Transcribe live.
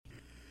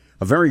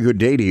A very good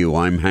day to you.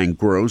 I'm Hank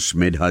Gross,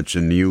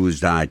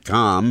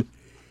 MidHudsonNews.com.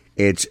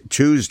 It's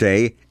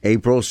Tuesday,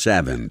 April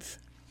 7th.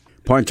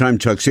 Part-time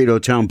Tuxedo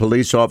Town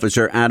police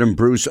officer Adam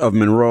Bruce of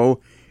Monroe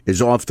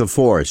is off the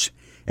force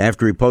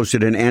after he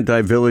posted an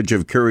anti-Village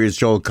of Curious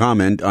Joel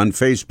comment on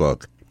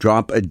Facebook.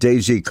 Drop a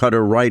daisy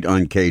cutter right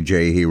on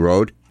KJ, he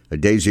wrote. A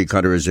daisy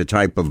cutter is a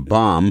type of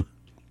bomb.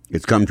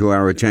 It's come to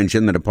our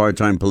attention that a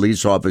part-time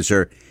police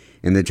officer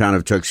in the town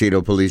of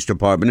Tuxedo Police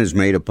Department has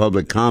made a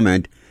public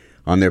comment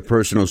on their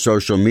personal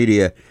social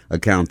media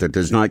account that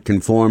does not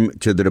conform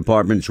to the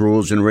department's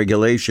rules and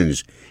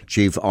regulations,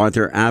 Chief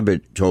Arthur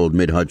Abbott told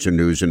Mid-Hudson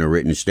News in a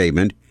written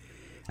statement.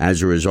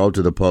 As a result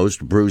of the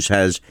post, Bruce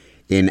has,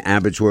 in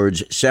Abbott's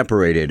words,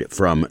 separated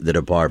from the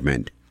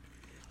department.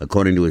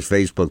 According to his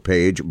Facebook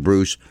page,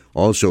 Bruce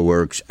also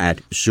works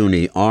at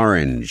SUNY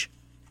Orange.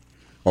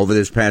 Over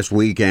this past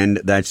weekend,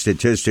 that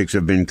statistics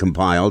have been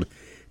compiled,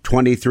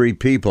 23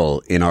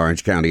 people in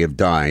Orange County have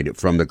died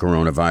from the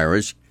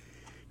coronavirus.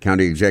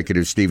 County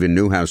Executive Stephen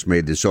Newhouse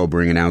made the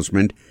sobering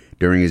announcement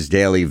during his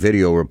daily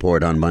video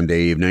report on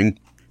Monday evening.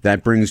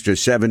 That brings to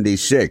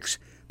 76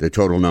 the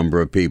total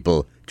number of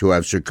people to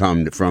have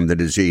succumbed from the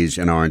disease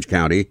in Orange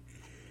County.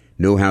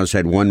 Newhouse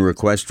had one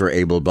request for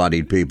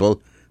able-bodied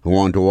people who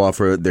want to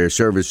offer their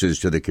services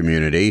to the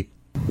community.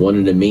 One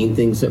of the main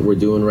things that we're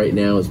doing right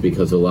now is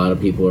because a lot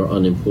of people are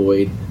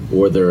unemployed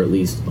or they're at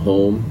least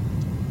home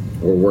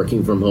or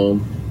working from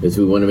home, is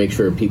we want to make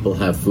sure people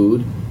have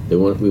food. We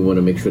want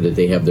to make sure that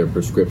they have their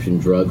prescription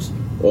drugs.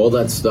 All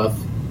that stuff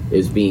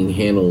is being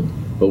handled,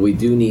 but we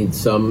do need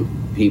some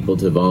people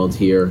to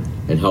volunteer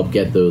and help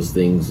get those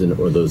things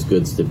or those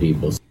goods to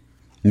people.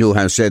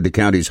 Newhouse said the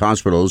county's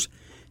hospitals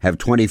have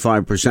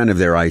 25% of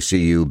their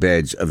ICU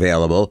beds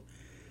available.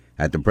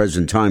 At the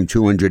present time,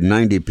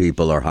 290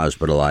 people are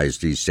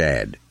hospitalized, he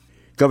said.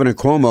 Governor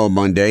Cuomo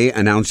Monday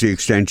announced the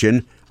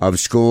extension of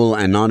school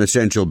and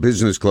non-essential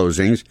business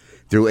closings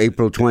through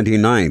April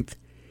 29th.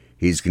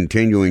 He's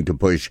continuing to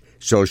push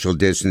social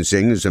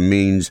distancing as a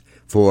means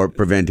for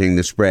preventing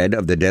the spread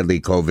of the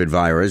deadly COVID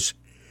virus.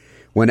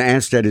 When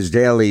asked at his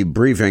daily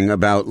briefing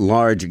about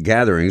large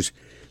gatherings,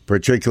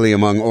 particularly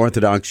among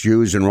Orthodox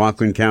Jews in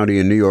Rockland County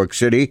and New York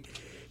City,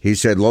 he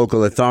said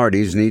local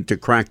authorities need to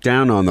crack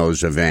down on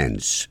those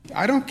events.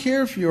 I don't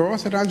care if you're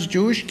Orthodox,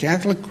 Jewish,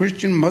 Catholic,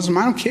 Christian, Muslim.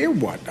 I don't care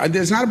what.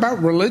 It's not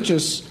about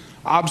religious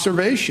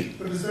observation.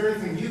 But is there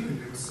anything you can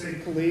do,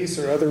 state police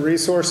or other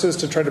resources,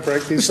 to try to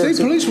break these The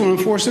state police will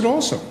enforce it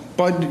also.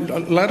 But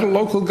let a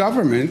local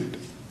government,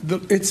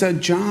 it's a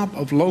job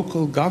of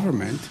local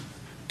government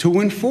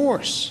to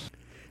enforce.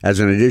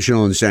 As an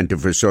additional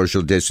incentive for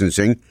social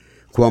distancing,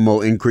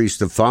 Cuomo increased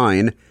the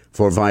fine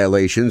for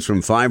violations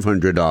from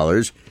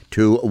 $500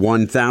 to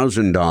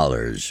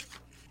 $1,000.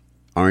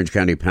 Orange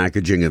County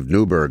Packaging of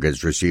Newburgh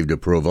has received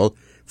approval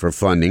for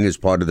funding as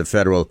part of the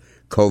federal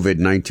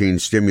COVID-19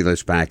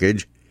 stimulus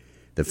package.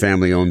 The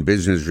family-owned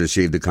business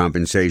received the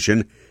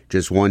compensation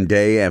just one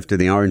day after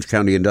the Orange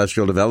County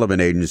Industrial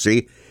Development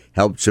Agency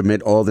helped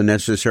submit all the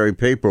necessary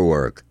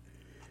paperwork.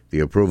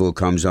 The approval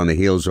comes on the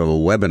heels of a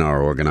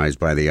webinar organized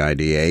by the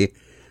IDA,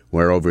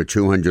 where over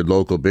 200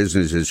 local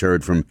businesses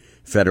heard from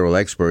federal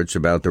experts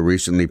about the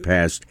recently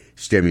passed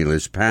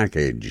stimulus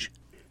package.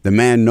 The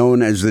man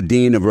known as the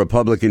Dean of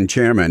Republican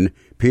Chairman,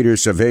 Peter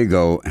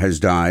Savego, has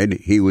died.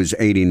 He was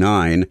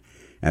 89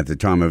 at the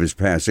time of his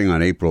passing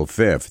on April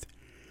 5th.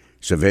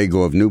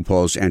 Savego of New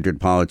Paltz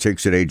entered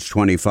politics at age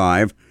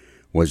 25,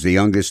 was the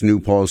youngest New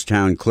Paltz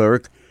town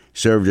clerk,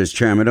 served as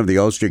chairman of the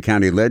Ulster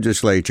County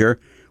Legislature,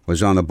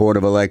 was on the Board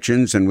of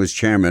Elections, and was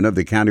chairman of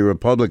the County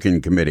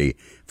Republican Committee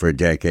for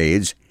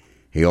decades.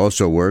 He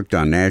also worked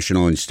on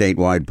national and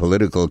statewide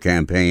political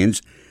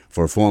campaigns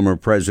for former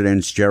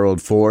Presidents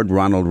Gerald Ford,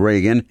 Ronald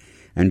Reagan,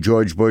 and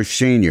George Bush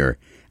Sr.,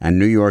 and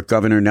New York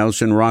Governor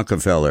Nelson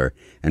Rockefeller,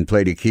 and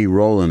played a key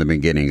role in the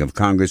beginning of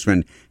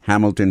Congressman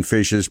Hamilton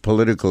Fish's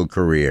political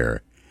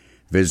career.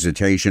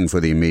 Visitation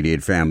for the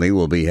immediate family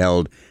will be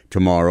held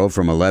tomorrow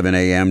from 11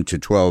 a.m. to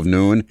 12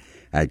 noon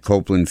at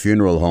Copeland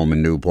Funeral Home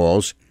in New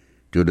Paltz.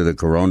 Due to the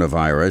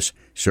coronavirus,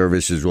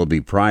 services will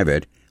be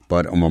private,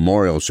 but a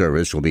memorial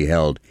service will be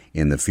held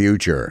in the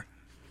future.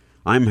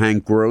 I'm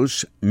Hank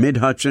Gross,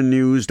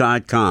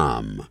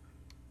 MidHudsonNews.com.